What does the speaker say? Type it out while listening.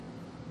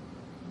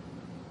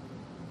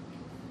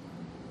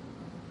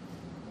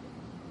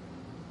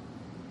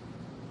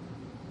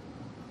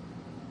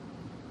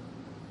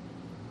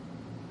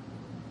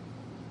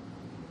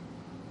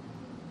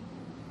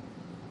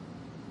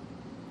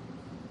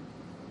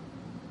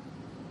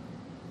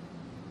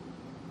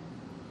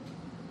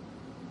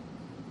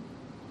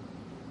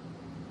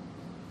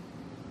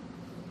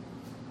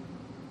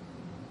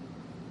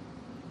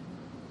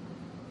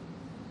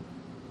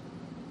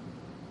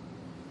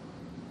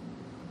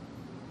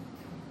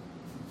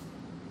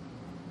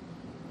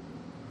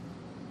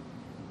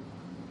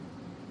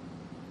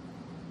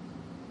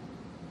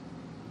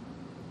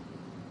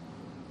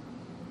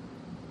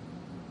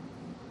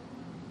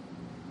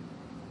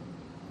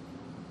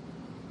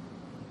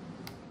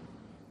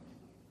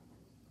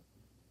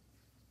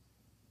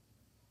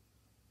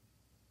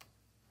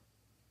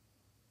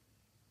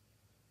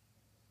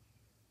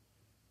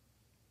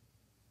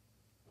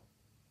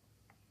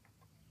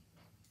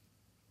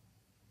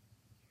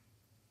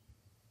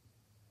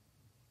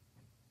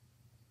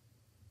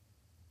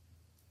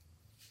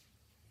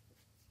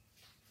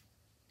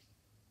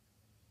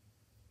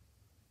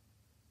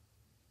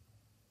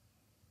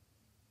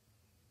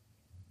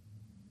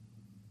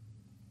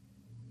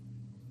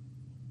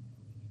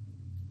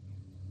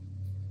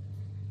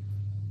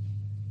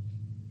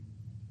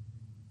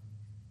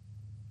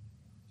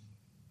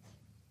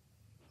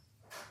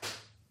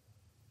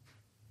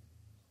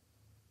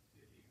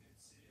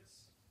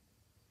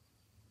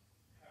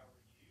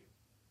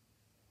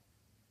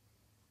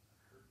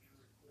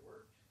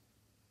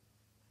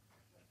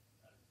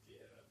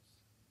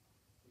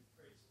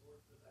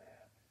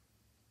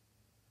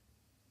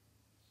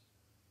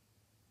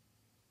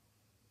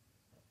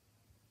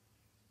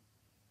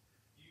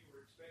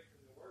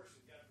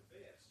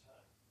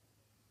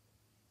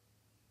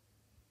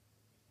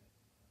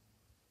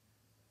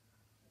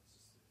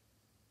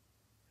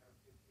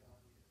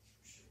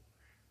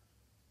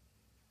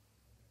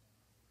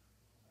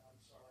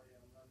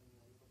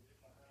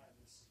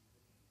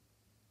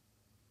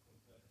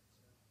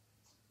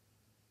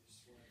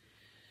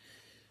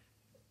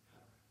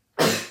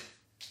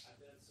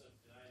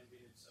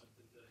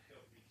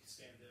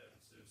stand up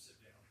instead of sit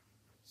down.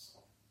 So,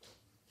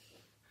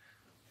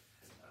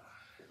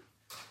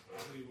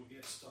 we will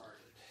get started.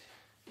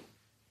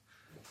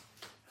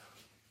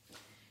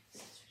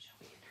 Sister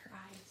Joanne, her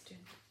eye is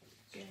doing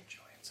good.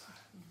 Joanne's eye.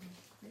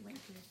 Mm-hmm. It went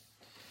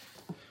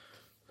good.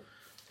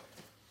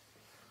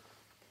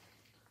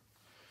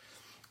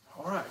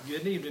 All right,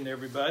 good evening,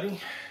 everybody.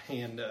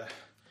 And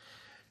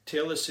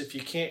tell us if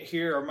you can't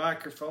hear our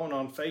microphone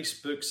on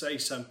Facebook, say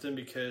something,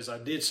 because I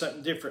did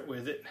something different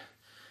with it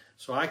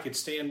so I could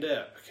stand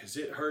up because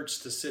it hurts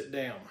to sit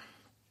down.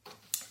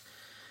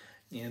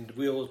 And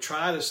we'll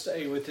try to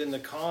stay within the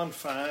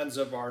confines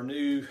of our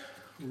new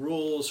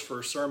rules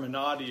for sermon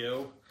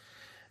audio,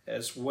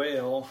 as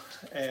well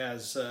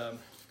as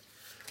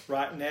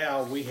right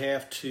now we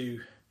have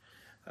to,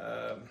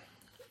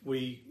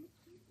 we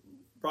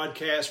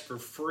broadcast for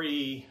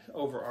free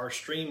over our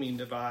streaming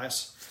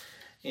device,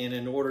 and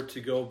in order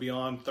to go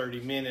beyond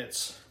 30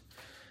 minutes,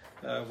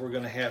 we're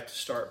going to have to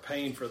start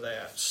paying for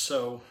that.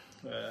 So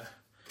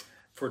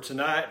for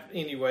tonight,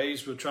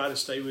 anyways, we'll try to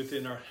stay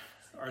within our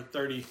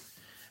 30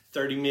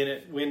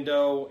 minute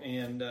window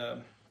and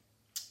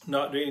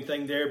not do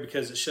anything there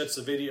because it shuts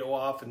the video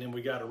off and then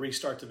we got to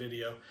restart the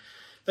video.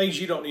 Things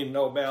you don't need to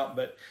know about,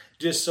 but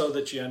just so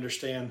that you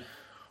understand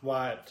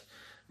why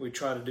we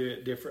try to do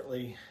it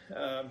differently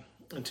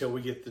until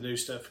we get the new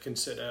stuff can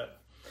set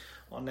up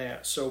on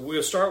that. So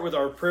we'll start with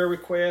our prayer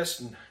requests,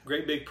 and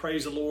great big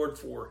praise the Lord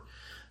for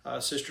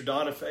Sister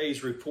Donna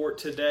Faye's report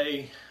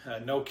today.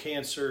 No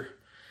cancer,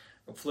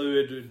 no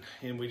fluid,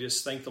 and we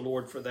just thank the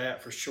Lord for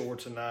that for sure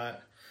tonight.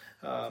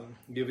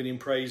 Giving him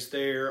praise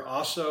there.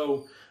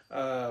 Also,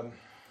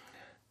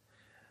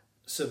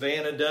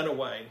 Savannah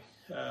Dunaway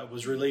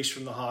was released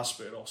from the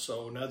hospital.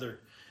 So another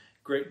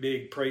great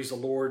big praise the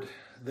Lord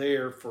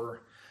there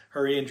for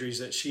her injuries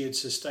that she had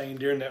sustained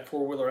during that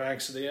four-wheeler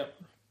accident.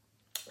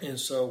 And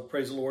so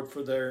praise the Lord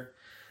for there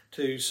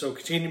too. So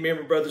continue to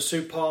remember Brother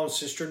Sue Paul and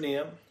Sister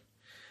Nim.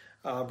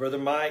 Brother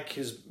Mike,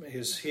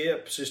 his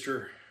hip,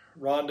 Sister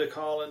Rhonda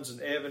Collins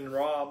and Evan and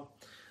Rob.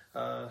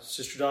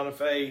 Sister Donna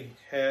Faye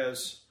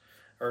has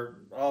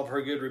all of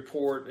her good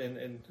report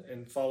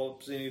and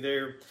follow-ups any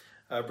there.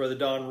 Brother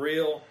Don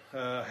Real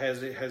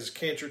has a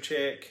cancer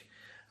check.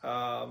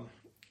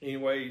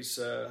 Anyways,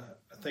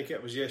 I think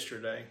that was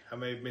yesterday. I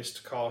may have missed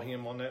to call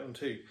him on that one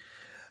too.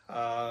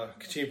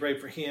 Continue to pray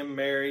for him,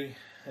 Mary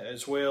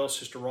as well,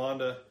 Sister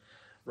Rhonda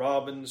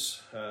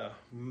Robbins,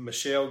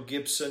 Michelle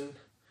Gibson,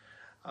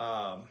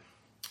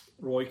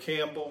 Roy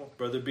Campbell,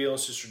 Brother Bill and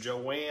Sister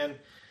Joanne,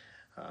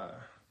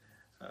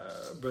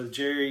 Brother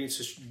Jerry,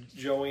 Sister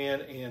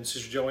Joanne, and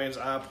Sister Joanne's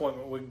eye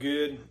appointment went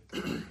good.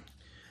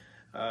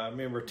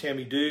 Remember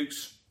Tammy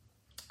Dukes,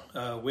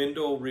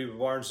 Wendell, Reba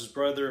Barnes'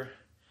 brother,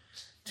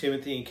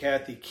 Timothy and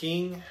Kathy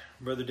King,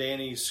 Brother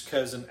Danny's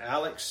cousin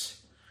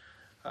Alex,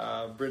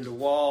 Brenda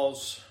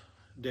Walls,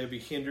 Debbie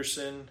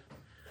Henderson,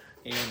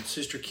 and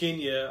Sister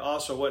Kenya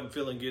also wasn't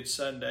feeling good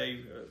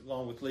Sunday,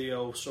 along with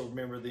Leo, so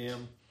remember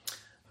them.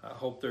 I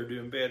hope they're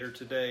doing better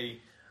today.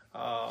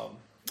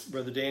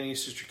 Brother Danny,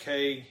 Sister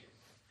Kay,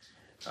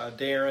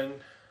 Darren,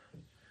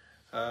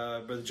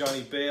 Brother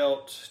Johnny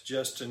Belt,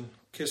 Justin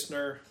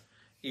Kistner,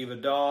 Eva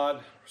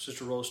Dodd,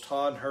 Sister Rose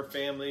Todd and her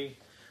family,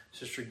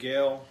 Sister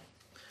Gail,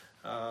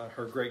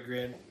 her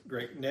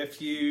great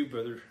nephew,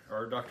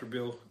 Dr.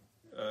 Bill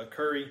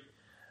Curry,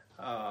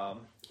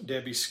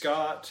 Debbie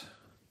Scott,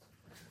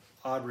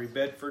 Audrey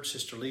Bedford,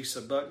 Sister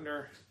Lisa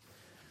Buckner,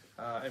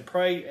 and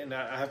pray. And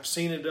I have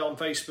seen it on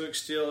Facebook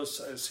still.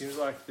 It seems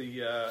like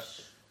the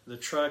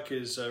truck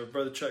is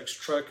Brother Chuck's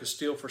truck is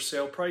still for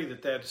sale. Pray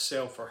that is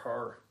sale for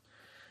her,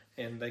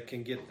 and they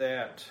can get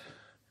that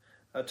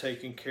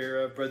taken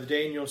care of. Brother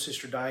Daniel and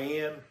Sister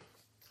Diane,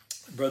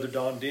 Brother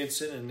Don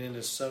Denson, and then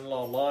his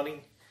son-in-law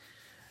Lonnie,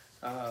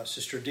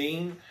 Sister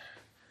Dean,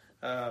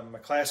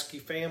 McClaskey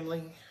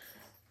family,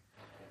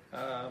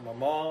 my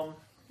mom.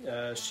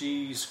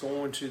 She's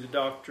going to the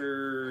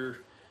doctor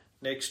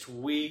next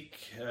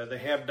week. They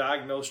have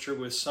diagnosed her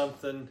with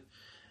something,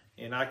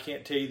 and I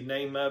can't tell you the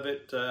name of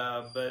it,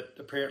 but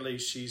apparently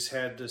she's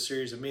had a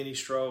series of mini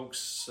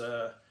strokes,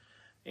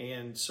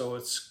 and so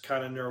it's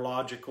kind of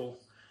neurological.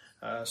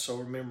 So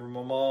remember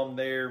my mom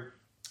there.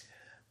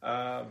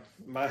 I'm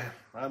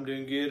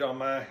doing good on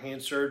my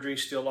hand surgery,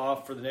 still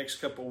off for the next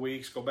couple of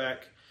weeks. Go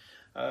back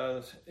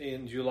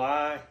in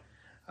July.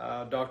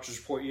 Doctor's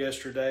report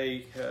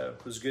yesterday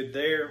was good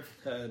there.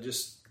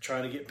 Just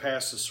trying to get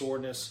past the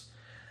soreness.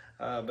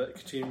 But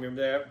continue to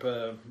remember that.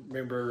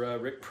 Remember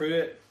Rick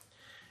Pruitt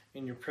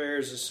in your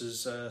prayers. This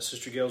is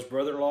Sister Gail's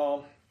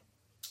brother-in-law,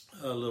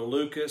 little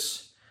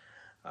Lucas.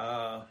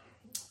 And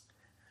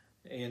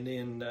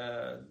then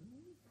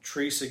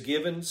Teresa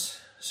Givens,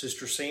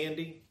 Sister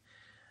Sandy.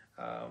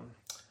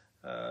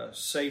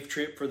 Safe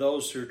trip for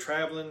those who are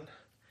traveling.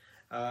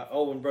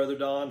 And Brother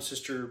Don,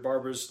 Sister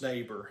Barbara's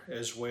neighbor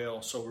as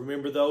well. So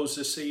remember those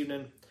this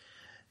evening.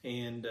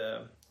 And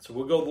so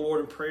we'll go to the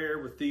Lord in prayer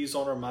with these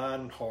on our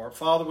mind and heart.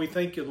 Father, we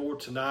thank you, Lord,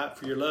 tonight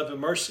for your love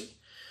and mercy.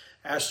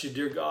 Ask you,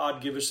 dear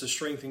God, give us the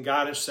strength and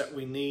guidance that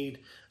we need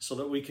so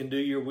that we can do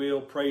your will,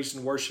 praise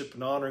and worship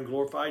and honor and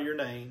glorify your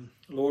name.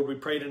 Lord, we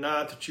pray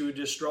tonight that you would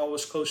just draw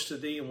us close to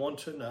thee and one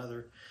to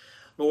another.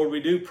 Lord,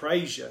 we do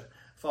praise you,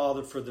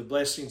 Father, for the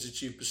blessings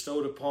that you've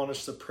bestowed upon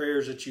us, the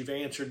prayers that you've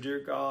answered, dear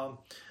God.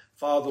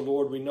 Father,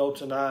 Lord, we know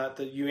tonight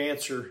that you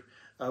answer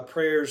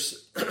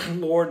prayers,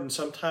 Lord, and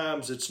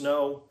sometimes it's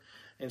no,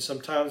 and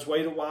sometimes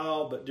wait a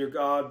while, but dear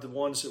God, the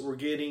ones that we're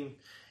getting,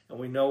 and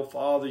we know,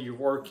 Father, you're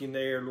working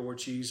there, Lord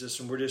Jesus,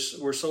 and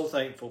we're so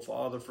thankful,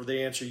 Father, for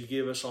the answer you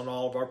give us on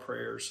all of our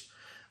prayers.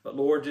 But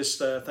Lord, just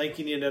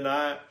thanking you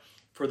tonight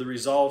for the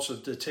results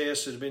of the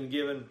tests that have been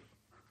given,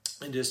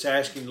 and just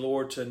asking,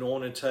 Lord, to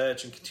anoint and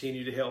touch and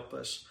continue to help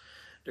us.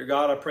 Dear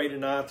God, I pray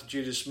tonight that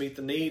you just meet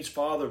the needs,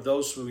 Father, of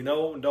those who we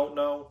know and don't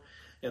know.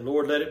 And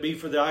Lord, let it be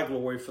for thy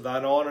glory, for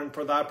thine honor, and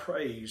for thy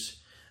praise.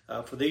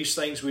 For these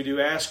things we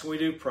do ask and we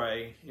do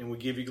pray, and we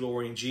give you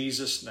glory in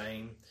Jesus'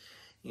 name.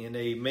 And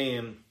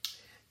amen.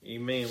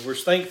 Amen. We're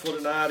thankful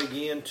tonight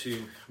again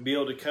to be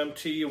able to come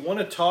to you. I want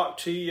to talk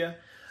to you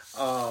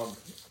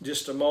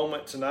just a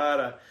moment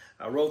tonight.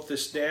 I wrote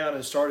this down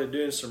and started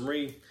doing some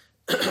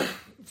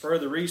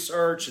further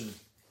research, and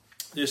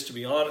just to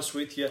be honest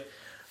with you,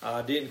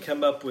 I didn't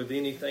come up with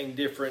anything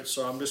different,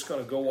 so I'm just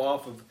going to go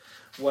off of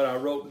what I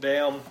wrote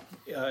down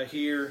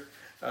here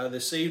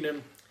this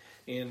evening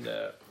and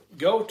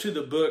go to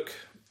the book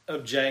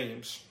of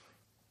James.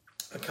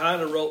 I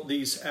kind of wrote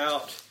these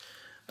out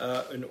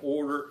in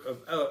order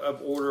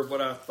of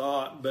what I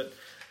thought, but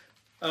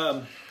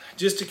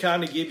just to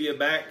kind of give you a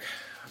back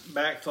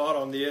thought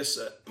on this,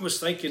 I was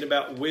thinking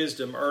about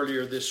wisdom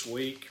earlier this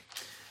week.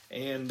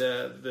 And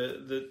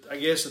I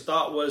guess the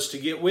thought was to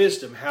get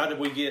wisdom. How do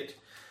we get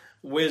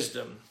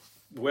wisdom?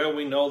 Well,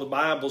 we know the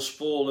Bible's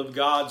full of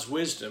God's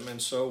wisdom,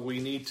 and so we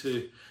need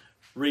to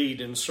read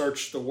and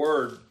search the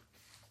Word.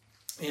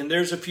 And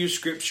there's a few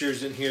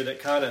scriptures in here that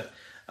kind of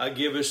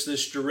give us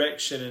this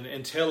direction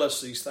and tell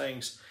us these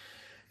things.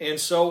 And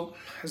so,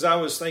 as I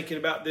was thinking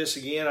about this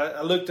again,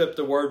 I looked up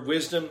the word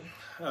wisdom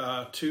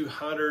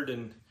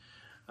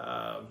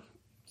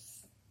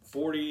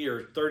 240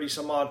 or 30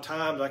 some odd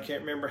times. I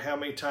can't remember how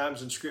many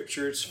times in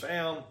Scripture it's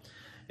found.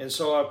 And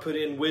so I put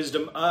in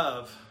wisdom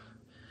of.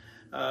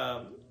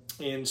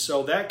 And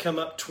so that come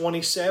up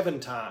 27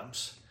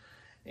 times.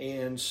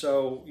 And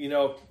so,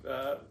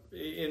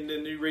 and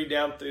then you read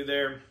down through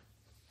there,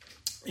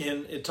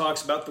 and it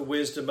talks about the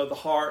wisdom of the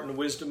heart and the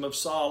wisdom of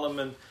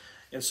Solomon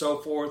and so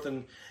forth,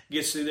 and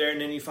gets through there.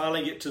 And then you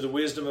finally get to the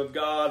wisdom of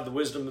God, the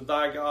wisdom of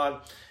thy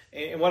God.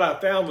 And what I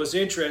found was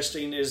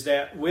interesting is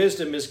that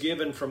wisdom is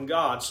given from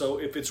God. So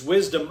if it's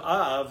wisdom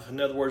of, in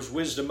other words,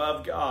 wisdom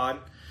of God,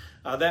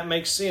 that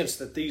makes sense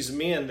that these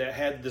men that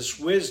had this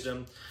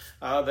wisdom,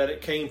 that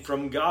it came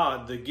from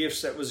God. The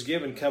gifts that was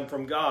given come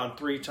from God.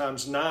 3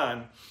 times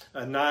 9.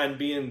 9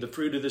 being the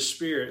fruit of the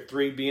Spirit.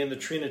 3 being the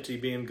Trinity,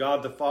 being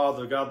God the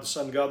Father, God the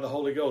Son, God the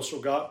Holy Ghost. So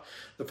God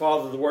the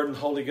Father, the Word, and the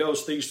Holy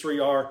Ghost, these 3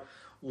 are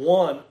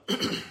one.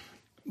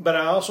 But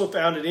I also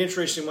found it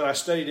interesting when I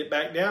studied it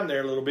back down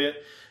there a little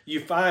bit. You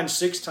find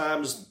 6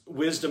 times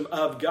wisdom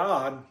of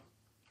God.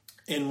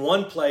 In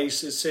one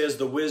place it says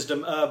the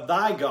wisdom of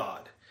thy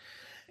God.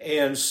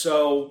 And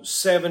so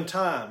 7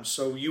 times.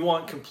 So you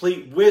want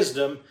complete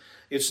wisdom,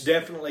 it's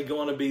definitely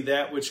going to be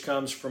that which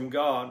comes from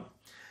God.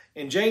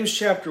 In James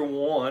chapter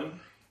 1,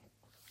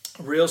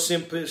 real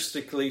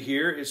simplistically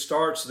here, it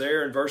starts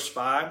there in verse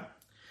 5.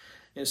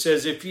 It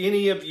says, if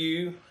any of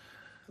you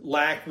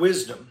lack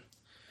wisdom.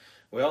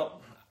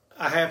 Well,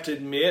 I have to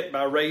admit,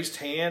 by raised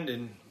hand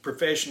and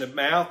profession of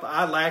mouth,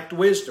 I lacked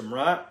wisdom,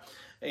 right?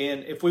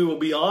 And if we will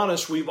be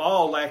honest, we've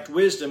all lacked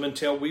wisdom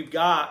until we've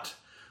got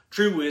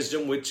true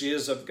wisdom, which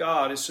is of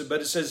God.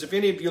 But it says, if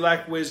any of you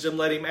lack wisdom,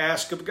 let him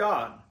ask of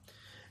God.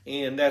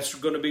 And that's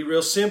going to be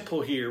real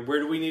simple here. Where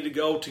do we need to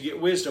go to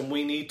get wisdom?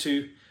 We need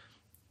to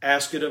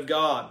ask it of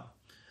God.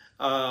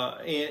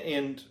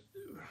 And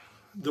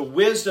the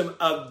wisdom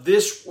of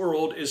this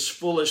world is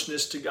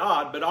foolishness to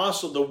God, but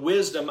also the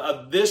wisdom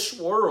of this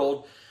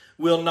world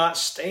will not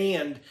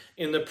stand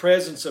in the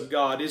presence of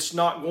God. It's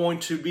not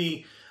going to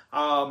be...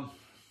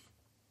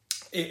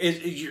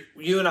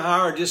 you and I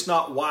are just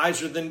not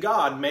wiser than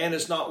God. Man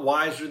is not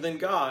wiser than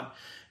God.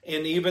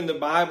 And even the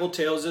Bible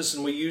tells us,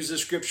 and we use the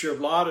scripture a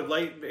lot of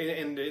late,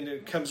 and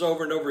it comes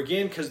over and over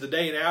again because the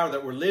day and hour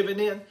that we're living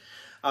in,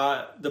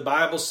 the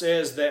Bible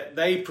says that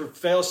they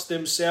profess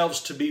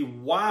themselves to be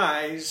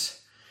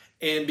wise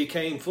and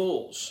became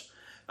fools.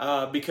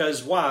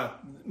 Because why?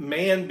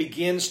 Man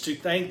begins to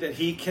think that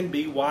he can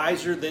be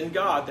wiser than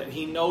God, that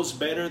he knows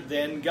better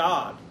than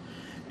God.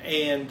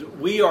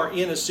 And we are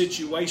in a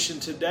situation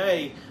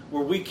today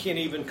where we can't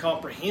even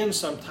comprehend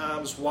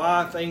sometimes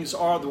why things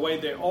are the way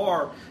they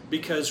are,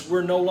 because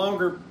we're no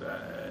longer,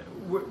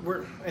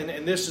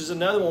 and this is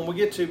another one we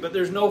get to, but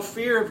there's no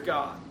fear of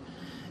God.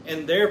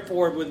 And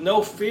therefore, with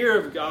no fear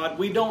of God,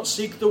 we don't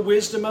seek the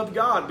wisdom of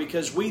God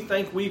because we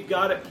think we've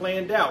got it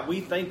planned out.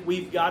 We think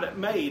we've got it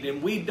made,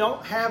 and we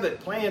don't have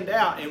it planned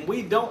out, and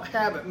we don't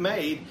have it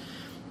made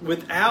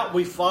without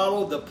we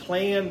follow the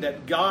plan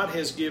that God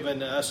has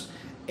given us.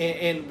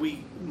 and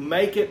we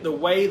make it the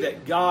way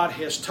that God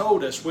has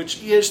told us,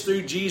 which is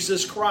through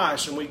Jesus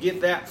Christ. And we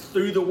get that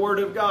through the Word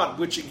of God,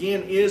 which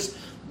again is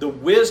the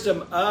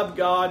wisdom of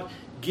God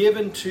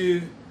given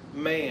to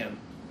man.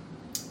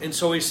 And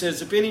so he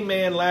says, if any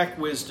man lack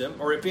wisdom,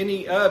 or if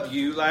any of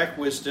you lack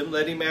wisdom,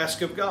 let him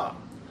ask of God,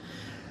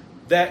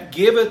 that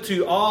giveth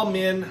to all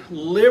men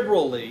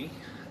liberally,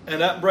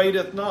 and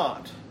upbraideth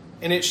not,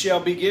 and it shall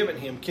be given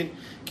him.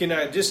 Can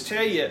I just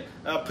tell you,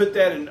 put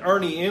that in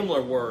Ernie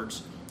Imler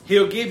words,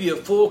 he'll give you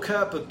a full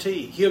cup of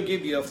tea. He'll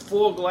give you a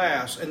full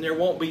glass, and there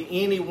won't be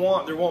any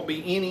want. There won't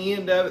be any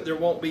end of it. There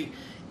won't be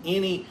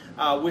any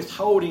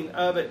withholding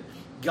of it.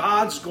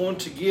 God's going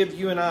to give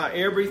you and I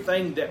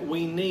everything that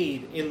we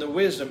need in the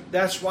wisdom.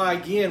 That's why,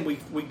 again,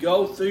 we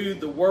go through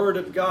the Word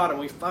of God, and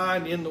we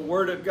find in the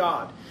Word of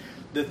God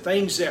the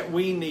things that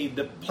we need,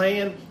 the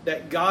plan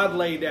that God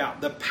laid out,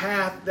 the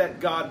path that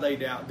God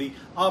laid out, the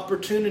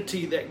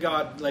opportunity that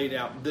God laid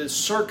out, the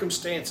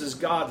circumstances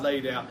God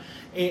laid out,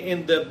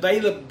 and the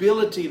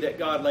availability that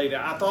God laid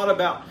out. I thought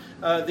about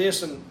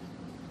this and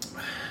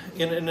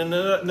in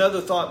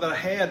another thought that I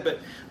had,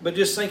 but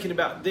just thinking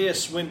about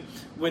this,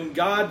 when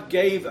God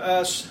gave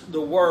us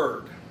the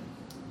Word,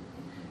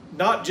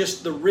 not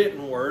just the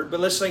written Word, but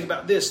let's think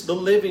about this, the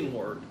living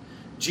Word,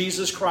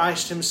 Jesus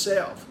Christ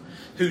Himself,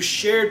 who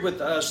shared with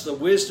us the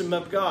wisdom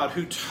of God,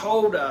 who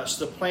told us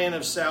the plan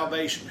of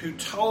salvation, who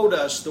told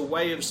us the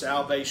way of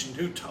salvation,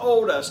 who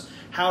told us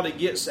how to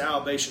get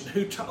salvation,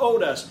 who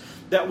told us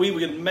that we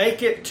would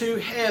make it to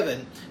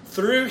heaven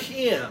through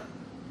Him,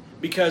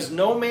 because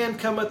no man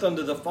cometh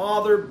unto the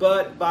Father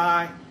but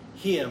by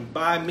Him,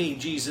 by me,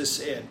 Jesus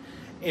said.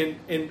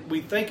 And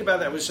we think about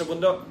that. We say, well,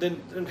 no,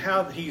 then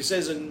how He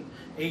says, and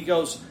He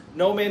goes,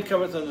 no man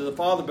cometh unto the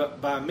Father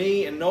but by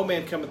me, and no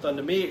man cometh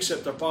unto me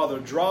except the Father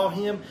draw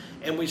him.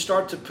 And we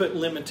start to put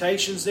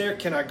limitations there.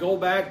 Can I go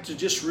back to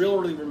just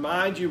really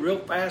remind you real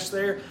fast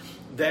there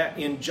that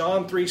in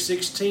John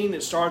 3:16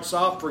 it starts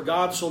off, for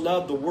God so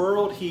loved the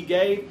world He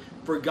gave,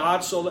 for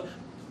God so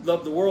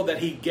loved the world that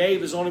He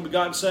gave His only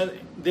begotten Son.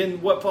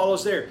 Then what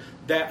follows there?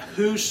 That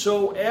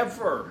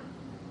whosoever,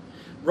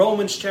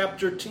 Romans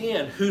chapter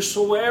 10,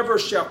 whosoever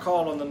shall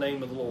call on the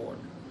name of the Lord.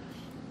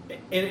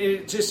 And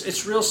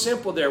it's real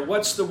simple there.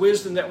 What's the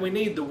wisdom that we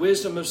need? The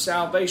wisdom of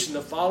salvation,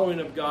 the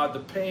following of God, the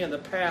plan, the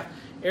path,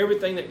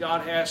 everything that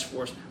God has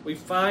for us. We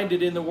find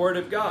it in the Word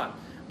of God.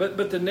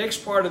 But the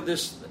next part of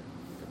this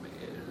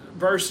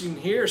verse in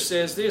here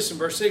says this in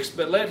verse 6,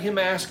 but let him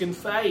ask in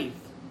faith.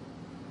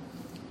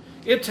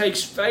 It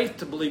takes faith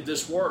to believe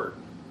this Word.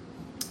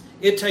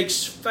 It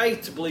takes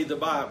faith to believe the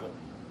Bible.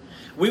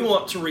 We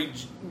want to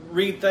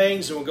read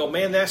things and we'll go,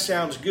 man, that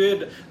sounds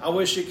good. I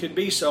wish it could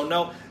be so.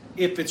 No.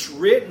 If it's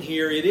written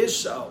here, it is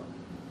so.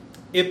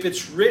 If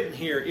it's written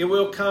here, it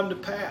will come to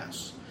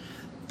pass.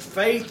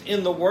 Faith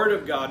in the Word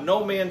of God.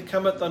 No man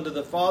cometh unto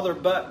the Father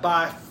but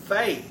by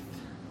faith.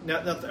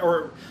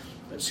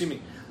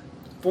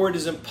 For it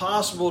is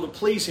impossible to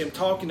please Him,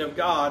 talking of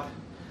God,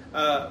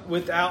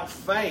 without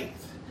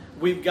faith.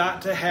 We've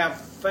got to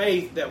have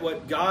faith that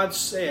what God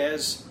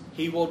says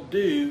He will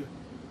do,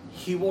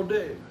 He will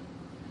do.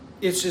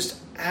 It's just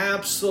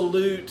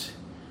absolute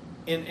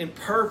and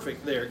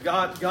perfect there.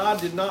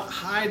 God did not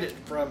hide it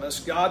from us.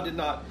 God did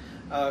not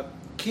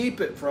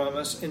keep it from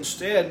us.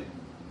 Instead,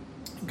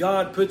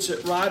 God puts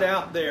it right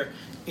out there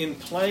in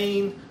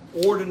plain,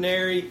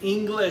 ordinary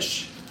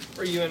English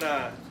for you and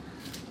I.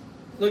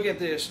 Look at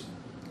this.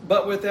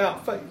 But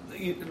without faith,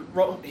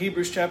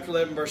 Hebrews chapter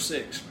 11, verse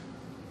 6.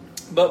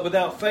 But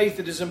without faith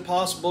it is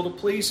impossible to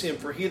please Him,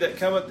 for he that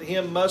cometh to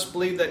Him must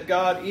believe that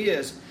God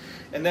is,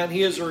 and that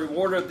He is a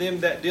rewarder of them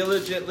that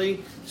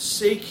diligently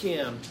seek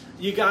Him.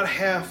 You got to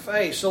have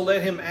faith. So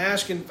let him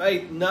ask in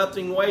faith,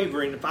 nothing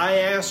wavering. If I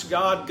ask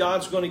God,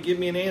 God's going to give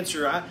me an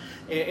answer.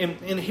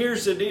 And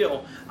here's the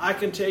deal. I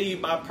can tell you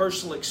by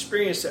personal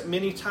experience that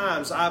many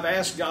times I've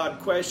asked God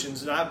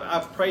questions, and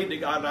I've prayed to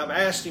God, and I've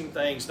asked Him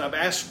things, and I've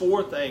asked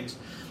for things.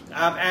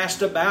 I've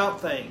asked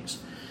about things.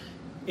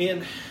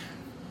 And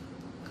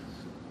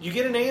you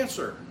get an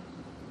answer.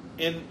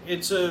 And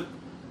it's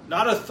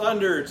not a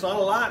thunder, it's not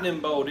a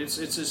lightning bolt. It's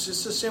just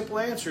a simple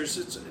answer.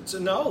 It's a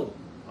no.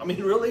 I mean,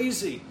 real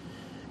easy.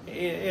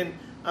 And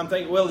I'm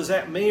thinking, well, is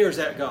that me or is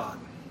that God?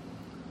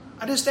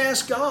 I just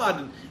asked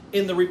God,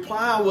 and the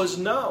reply was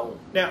no.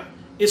 Now,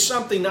 it's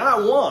something I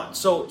want,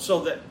 so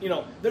that,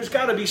 there's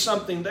got to be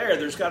something there.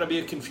 There's got to be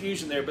a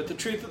confusion there. But the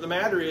truth of the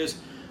matter is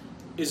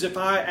if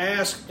I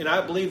ask and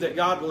I believe that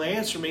God will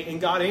answer me,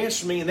 and God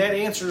answers me, and that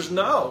answer is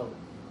no,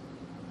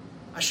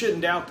 I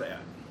shouldn't doubt that.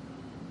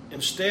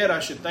 Instead, I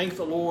should thank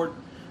the Lord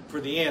for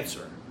the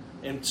answer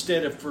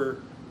instead of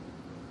for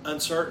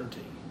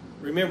uncertainty.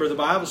 Remember, the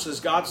Bible says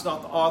God's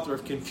not the author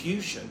of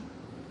confusion.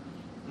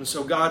 And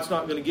so God's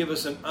not going to give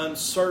us an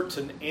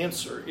uncertain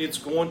answer. It's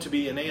going to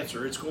be an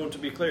answer. It's going to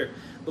be clear.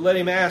 But let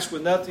him ask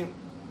with nothing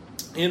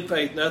in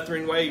faith,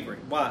 nothing wavering.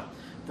 Why?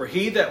 For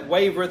he that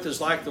wavereth is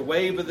like the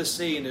wave of the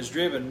sea, and is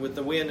driven with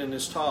the wind and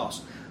is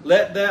tossed.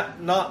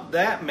 Let not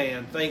that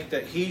man think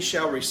that he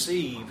shall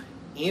receive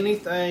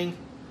anything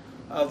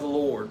of the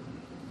Lord.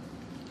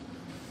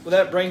 Well,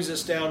 that brings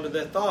us down to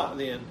the thought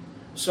then.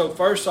 So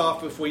first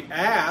off, if we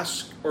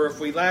ask or if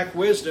we lack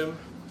wisdom,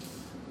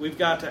 we've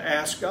got to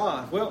ask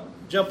God. Well,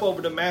 jump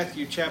over to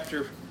Matthew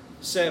chapter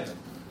 7.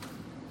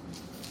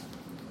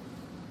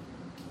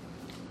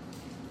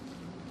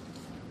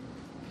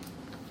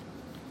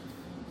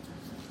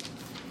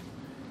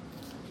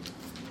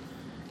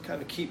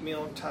 Kind of keep me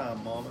on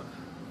time, Mama.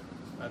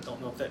 I don't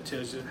know if that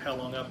tells you how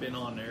long I've been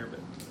on there, but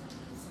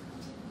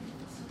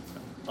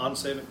on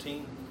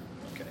 17?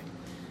 Okay.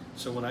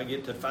 So when I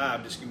get to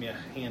 5, just give me a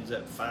hands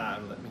up 5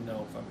 and let me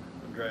know if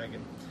I'm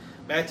dragging.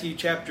 Matthew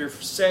chapter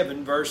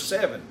 7, verse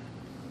 7.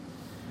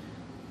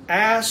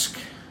 Ask.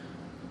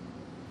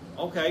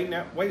 Okay,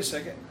 now wait a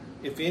second.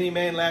 If any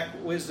man lack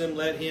wisdom,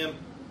 let him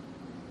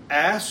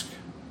ask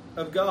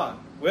of God.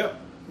 Well,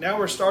 now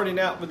we're starting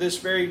out with this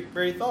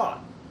very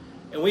thought.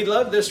 And we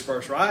love this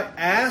verse, right?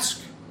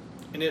 Ask,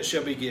 and it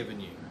shall be given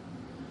you.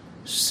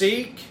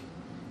 Seek,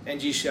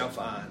 and ye shall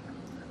find.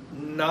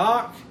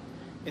 Knock,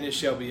 and it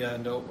shall be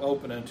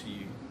open unto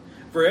you.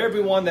 For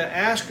everyone that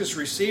asketh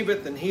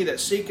receiveth, and he that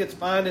seeketh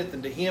findeth,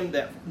 and to him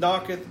that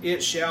knocketh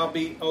it shall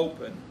be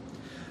open.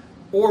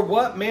 Or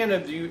what man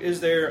of you is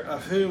there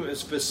of whom,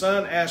 if his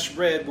son asks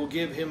bread, will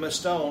give him a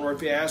stone, or if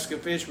he asks a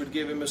fish, would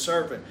give him a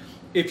serpent?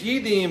 If ye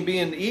then,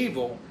 being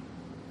evil,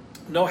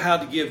 know how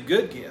to give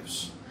good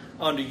gifts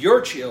unto your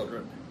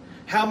children,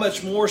 how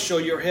much more shall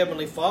your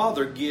heavenly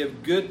Father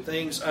give good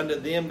things unto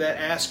them that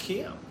ask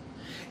him?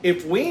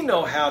 If we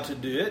know how to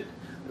do it,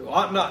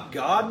 ought not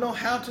God know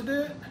how to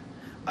do it?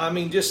 I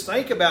mean, just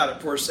think about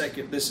it for a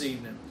second this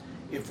evening.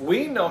 If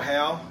we know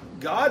how,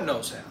 God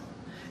knows how.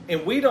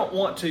 And we don't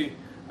want to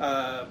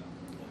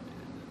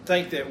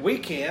think that we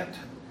can't.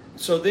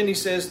 So then he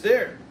says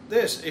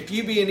this, if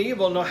you being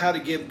evil know how to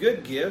give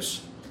good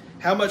gifts,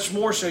 how much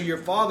more shall your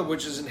Father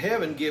which is in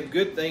heaven give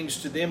good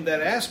things to them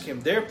that ask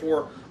him?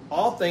 Therefore,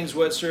 all things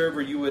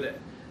whatsoever you would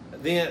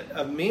then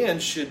of men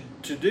should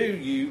to do,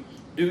 you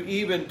do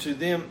even to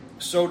them,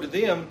 so to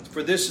them,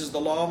 for this is the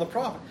law and the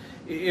prophet.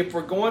 If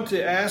we're going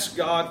to ask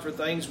God for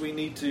things, we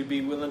need to be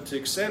willing to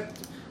accept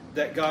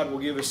that God will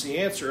give us the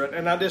answer.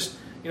 And I just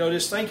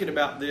thinking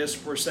about this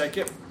for a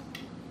second,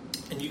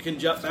 and you can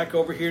jump back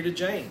over here to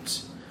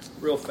James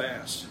real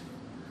fast.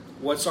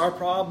 What's our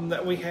problem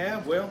that we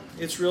have? Well,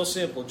 it's real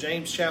simple.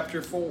 James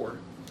chapter 4.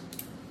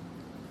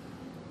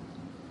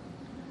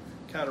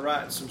 Kind of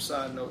writing some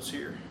side notes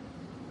here.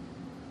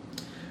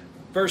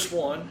 Verse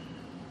 1.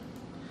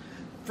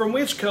 From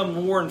which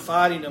come war and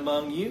fighting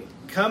among you?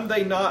 Come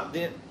they not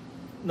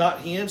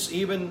hence,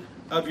 even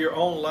of your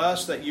own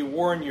lust, that you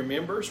war in your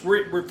members?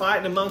 We're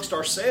fighting amongst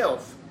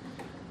ourselves.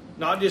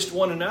 Not just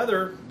one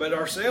another, but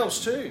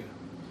ourselves too.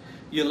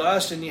 You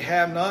lust and you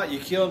have not. You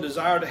kill and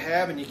desire to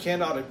have, and you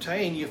cannot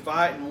obtain. You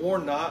fight and war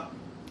not.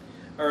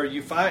 Or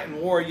you fight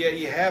and war, yet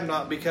you have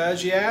not,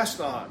 because you ask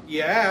not.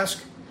 You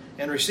ask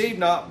and receive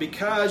not,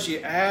 because you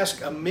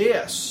ask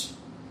amiss,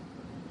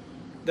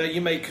 that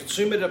you may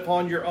consume it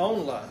upon your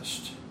own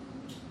lust.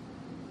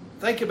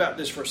 Think about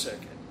this for a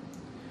second.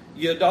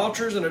 Ye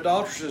adulterers and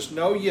adulteresses,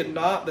 know ye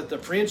not that the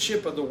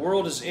friendship of the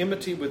world is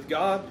enmity with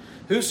God?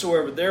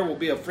 Whosoever there will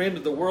be a friend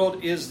of the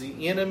world is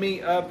the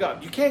enemy of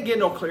God. You can't get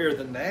no clearer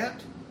than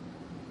that.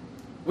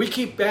 We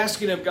keep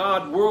asking of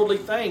God worldly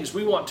things.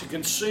 We want to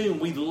consume.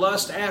 We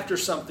lust after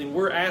something.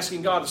 We're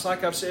asking God. It's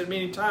like I've said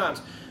many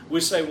times. We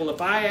say, well,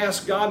 if I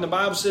ask God, and the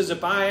Bible says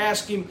if I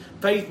ask Him,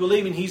 faith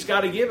believing, He's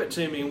got to give it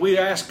to me. And we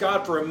ask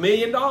God for $1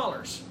 million,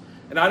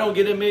 and I don't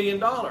get $1 million.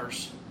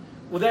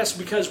 Well, that's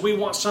because we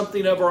want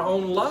something of our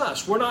own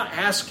lust. We're not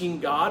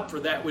asking God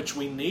for that which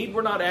we need.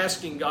 We're not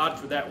asking God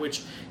for that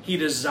which He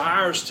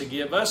desires to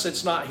give us.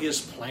 It's not His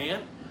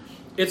plan.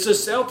 It's a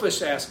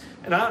selfish ask.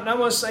 And I'm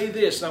going to say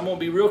this, and I'm going to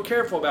be real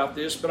careful about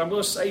this, but I'm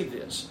going to say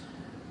this.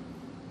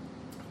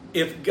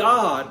 If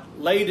God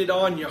laid it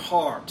on your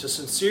heart to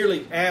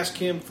sincerely ask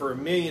Him for $1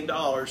 million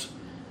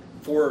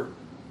for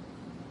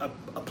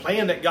a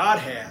plan that God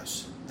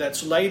has,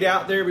 that's laid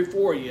out there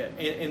before you,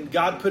 and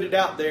God put it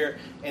out there,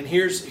 and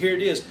here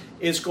it is.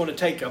 It's going to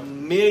take $1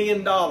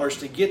 million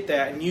to get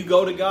that, and you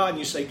go to God and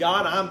you say,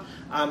 God,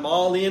 I'm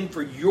all in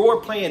for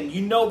your plan.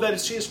 You know that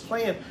it's His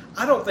plan.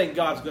 I don't think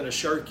God's going to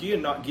shirk you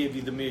and not give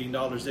you the $1 million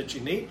that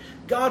you need.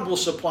 God will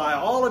supply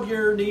all of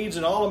your needs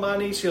and all of my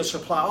needs. He'll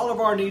supply all of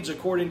our needs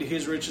according to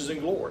His riches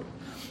and glory.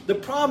 The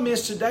problem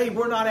is today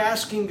we're not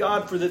asking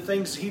God for the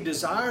things He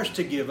desires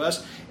to give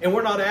us, and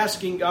we're not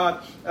asking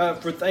God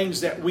for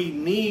things that we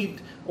need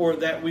or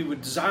that we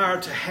would desire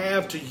to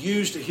have to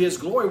use to His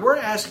glory. We're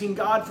asking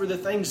God for the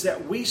things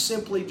that we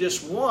simply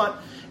just want.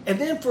 And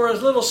then for a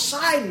little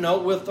side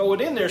note, we'll throw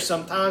it in there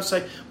sometimes,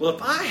 say, well,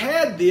 if I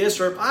had this,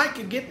 or if I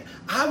could get,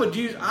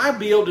 I'd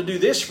be able to do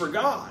this for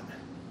God.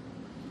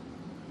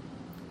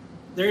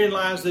 Therein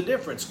lies the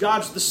difference.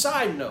 God's the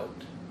side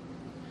note.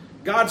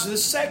 God's the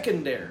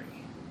secondary.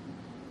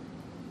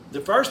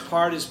 The first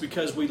part is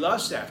because we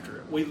lust after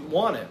it. We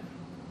want it.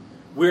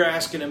 We're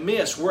asking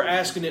amiss. We're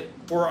asking it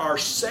for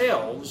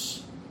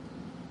ourselves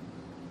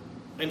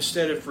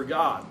instead of for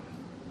God.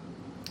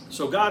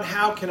 So God,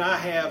 how can I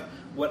have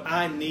what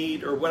I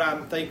need or what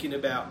I'm thinking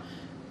about?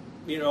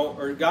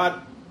 or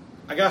God,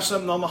 I got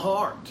something on my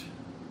heart.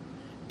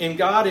 And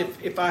God,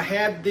 if I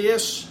had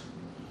this,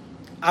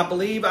 I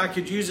believe I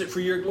could use it for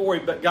your glory.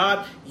 But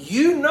God,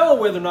 you know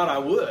whether or not I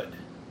would.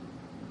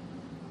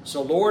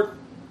 So Lord,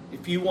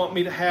 if you want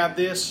me to have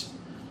this,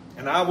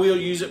 and I will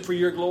use it for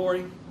your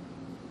glory,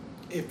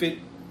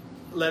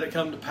 let it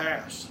come to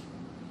pass.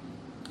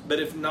 But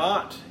if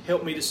not,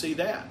 help me to see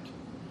that.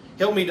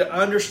 Help me to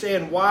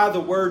understand why the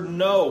word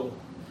no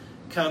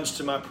comes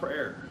to my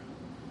prayer.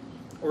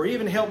 Or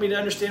even help me to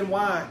understand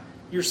why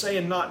you're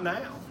saying not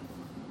now.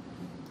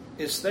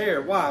 It's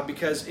there. Why?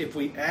 Because if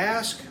we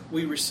ask,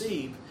 we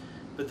receive.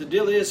 But the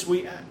deal is,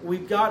 we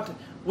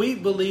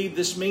believe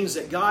this means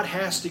that God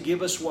has to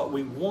give us what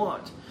we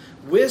want.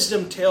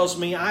 Wisdom tells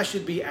me I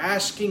should be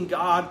asking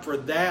God for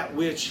that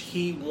which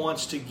He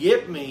wants to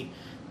give me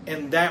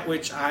and that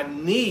which I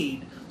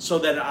need so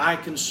that I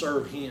can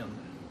serve Him,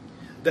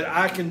 that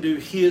I can do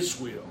His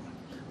will,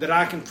 that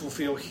I can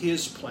fulfill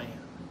His plan.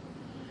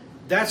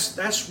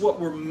 That's what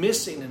we're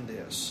missing in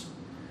this,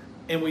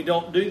 and we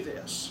don't do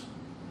this.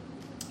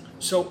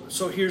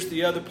 So here's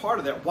the other part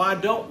of that. Why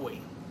don't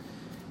we?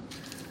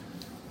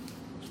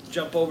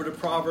 Jump over to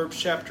Proverbs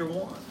chapter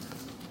 1.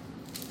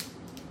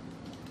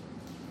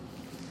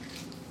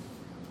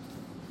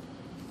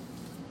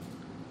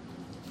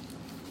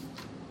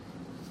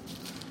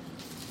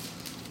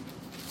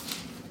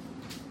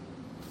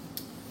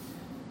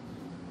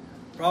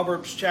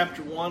 Proverbs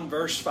chapter 1,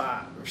 verse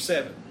 5 or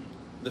 7.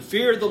 The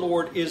fear of the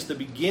Lord is the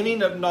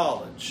beginning of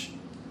knowledge,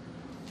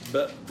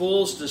 but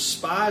fools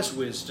despise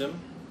wisdom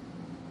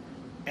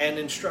and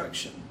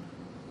instruction.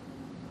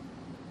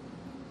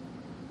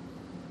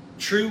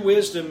 True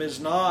wisdom is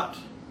not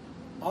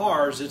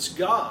ours, it's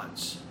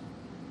God's.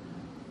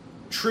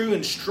 True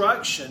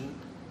instruction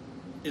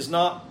is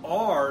not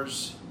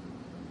ours,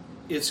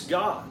 it's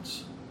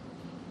God's.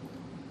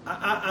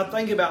 I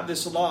think about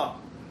this a lot.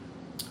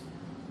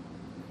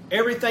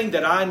 Everything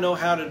that I know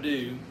how to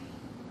do,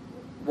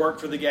 work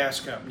for the gas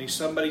company.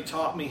 Somebody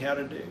taught me how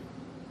to do.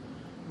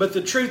 But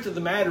the truth of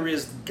the matter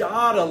is,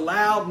 God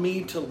allowed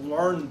me to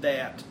learn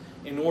that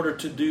in order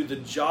to do the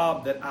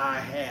job that I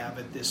have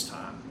at this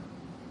time.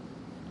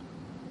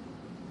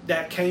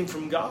 That came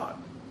from God.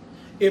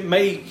 He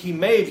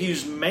may have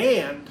used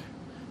man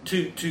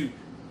to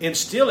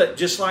instill it,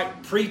 just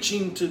like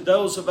preaching to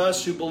those of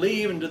us who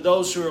believe and to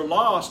those who are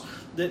lost.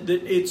 That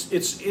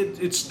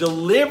it's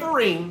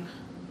delivering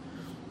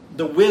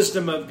the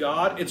wisdom of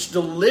God. It's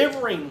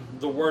delivering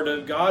the Word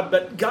of God.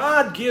 But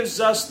God gives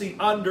us the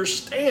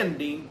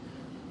understanding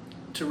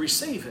to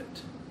receive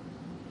it.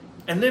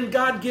 And then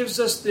God gives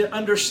us the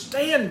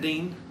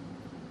understanding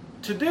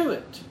to do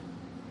it.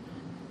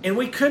 And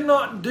we could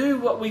not do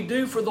what we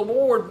do for the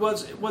Lord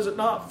was it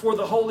not for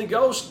the Holy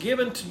Ghost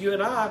given to you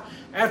and I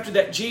after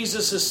that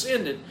Jesus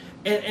ascended.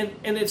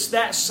 And it's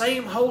that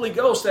same Holy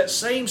Ghost, that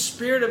same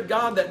Spirit of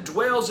God that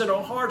dwells in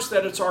our hearts,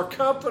 that it's our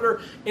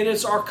comforter and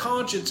it's our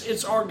conscience,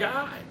 it's our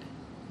guide.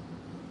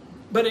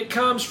 But it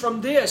comes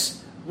from this.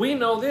 We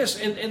know this.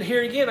 And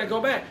here again, I go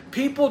back.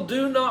 People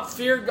do not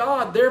fear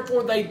God.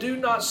 Therefore, they do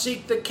not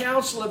seek the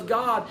counsel of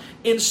God.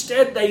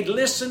 Instead, they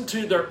listen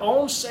to their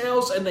own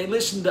selves and they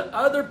listen to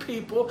other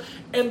people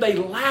and they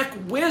lack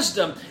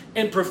wisdom.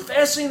 And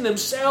professing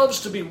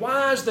themselves to be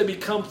wise, they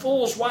become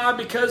fools. Why?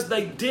 Because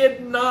they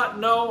did not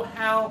know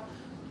how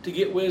to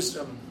get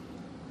wisdom.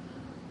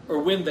 Or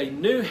when they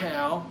knew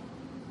how,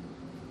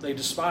 they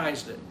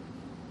despised it.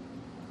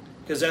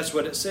 Because that's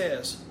what it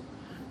says.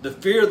 The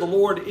fear of the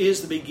Lord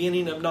is the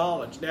beginning of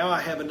knowledge. Now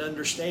I have an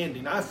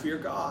understanding. I fear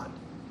God.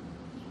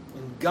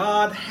 And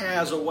God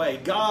has a way.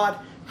 God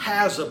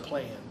has a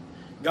plan.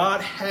 God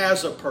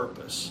has a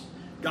purpose.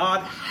 God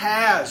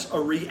has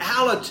a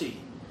reality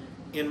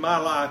in my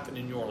life and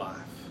in your life.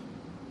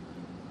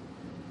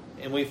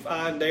 And we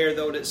find there,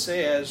 though, that it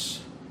says,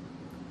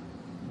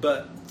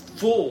 but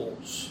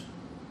fools.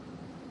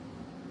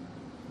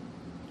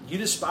 You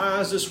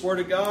despise this word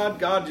of God?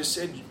 God just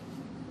said,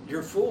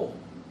 you're a fool.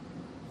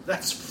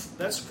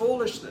 That's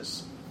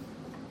foolishness.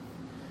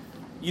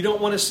 You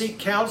don't want to seek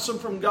counsel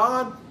from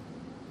God?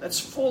 That's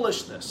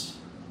foolishness.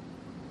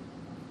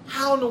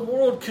 How in the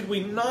world could we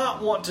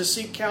not want to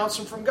seek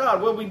counsel from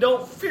God? Well, we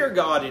don't fear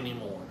God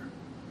anymore.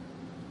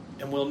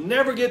 And we'll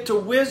never get to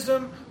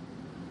wisdom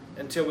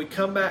until we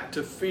come back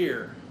to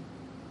fear.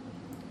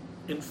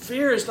 And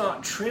fear is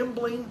not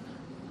trembling.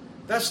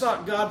 That's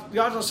not God.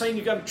 God's not saying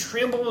you've got to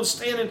tremble and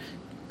stand in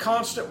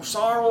constant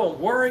sorrow and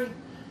worry.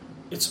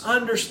 It's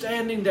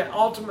understanding that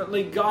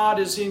ultimately God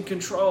is in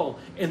control.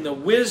 And the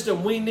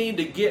wisdom we need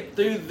to get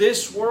through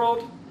this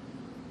world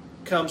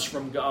comes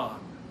from God.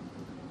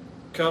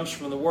 Comes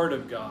from the Word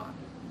of God.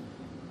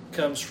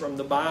 Comes from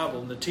the Bible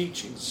and the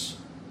teachings.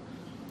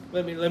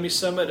 Let me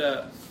sum it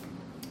up.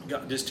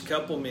 Got just a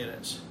couple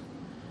minutes.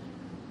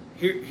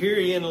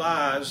 Herein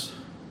lies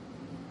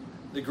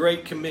the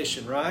Great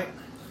Commission, right?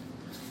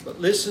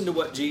 But listen to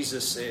what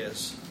Jesus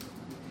says.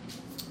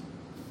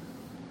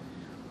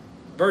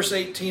 Verse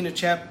 18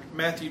 of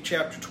Matthew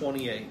chapter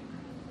 28.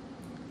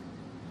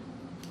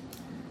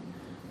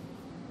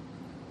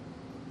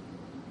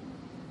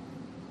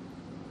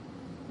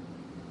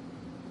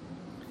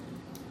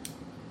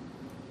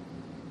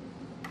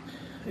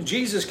 And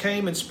Jesus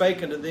came and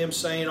spake unto them,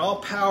 saying, All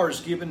power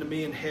is given to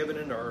me in heaven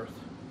and earth.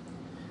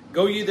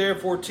 Go ye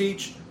therefore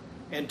teach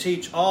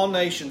all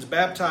nations,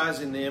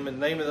 baptizing them in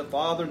the name of the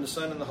Father and the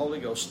Son and the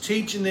Holy Ghost,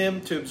 teaching them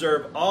to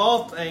observe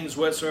all things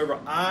whatsoever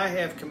I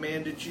have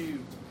commanded you.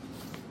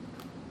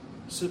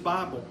 This is the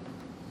Bible.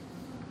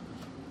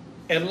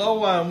 And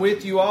lo, I am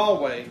with you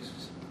always.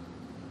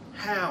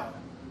 How?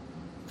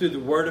 Through the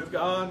Word of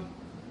God,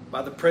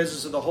 by the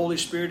presence of the Holy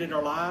Spirit in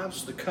our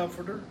lives, the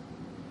Comforter.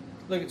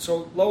 Look,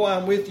 so lo, I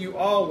am with you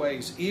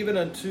always, even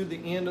unto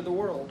the end of the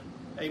world.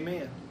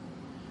 Amen.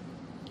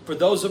 For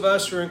those of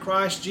us who are in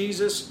Christ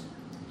Jesus,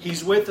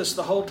 He's with us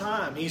the whole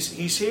time.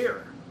 He's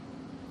here.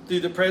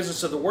 Through the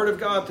presence of the Word of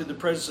God, through the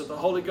presence of the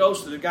Holy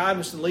Ghost, through the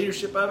guidance and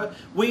leadership of it,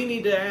 we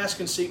need to ask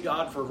and seek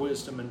God for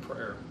wisdom and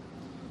prayer.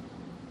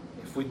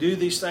 If we do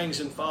these things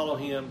and follow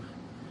Him,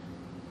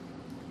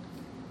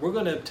 we're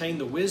going to obtain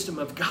the wisdom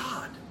of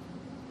God,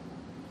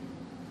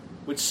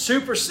 which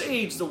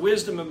supersedes the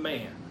wisdom of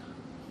man.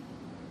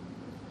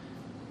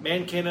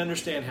 Man can't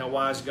understand how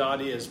wise God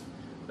is,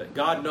 but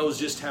God knows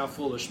just how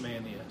foolish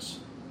man is.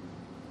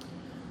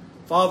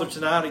 Father,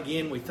 tonight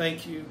again we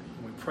thank you,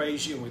 and we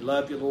praise you, and we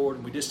love you, Lord,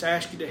 and we just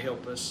ask you to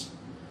help us.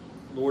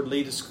 Lord,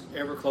 lead us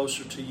ever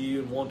closer to you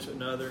and one to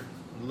another.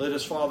 And let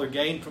us, Father,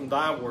 gain from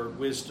thy word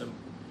wisdom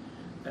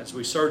as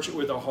we search it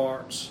with our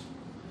hearts.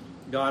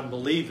 God,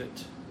 believe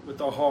it with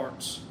our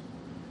hearts,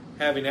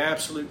 having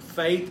absolute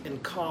faith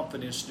and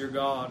confidence, dear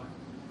God,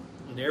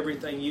 in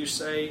everything you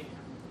say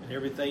and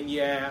everything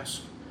you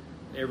ask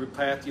and every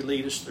path you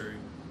lead us through.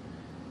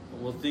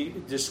 We'll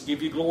just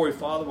give you glory,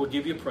 Father. We'll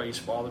give you praise,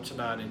 Father,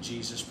 tonight in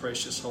Jesus'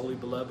 precious, holy,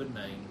 beloved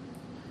name.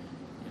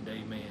 And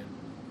amen.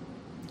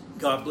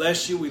 God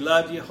bless you. We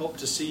love you. Hope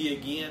to see you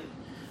again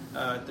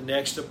at the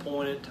next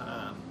appointed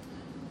time.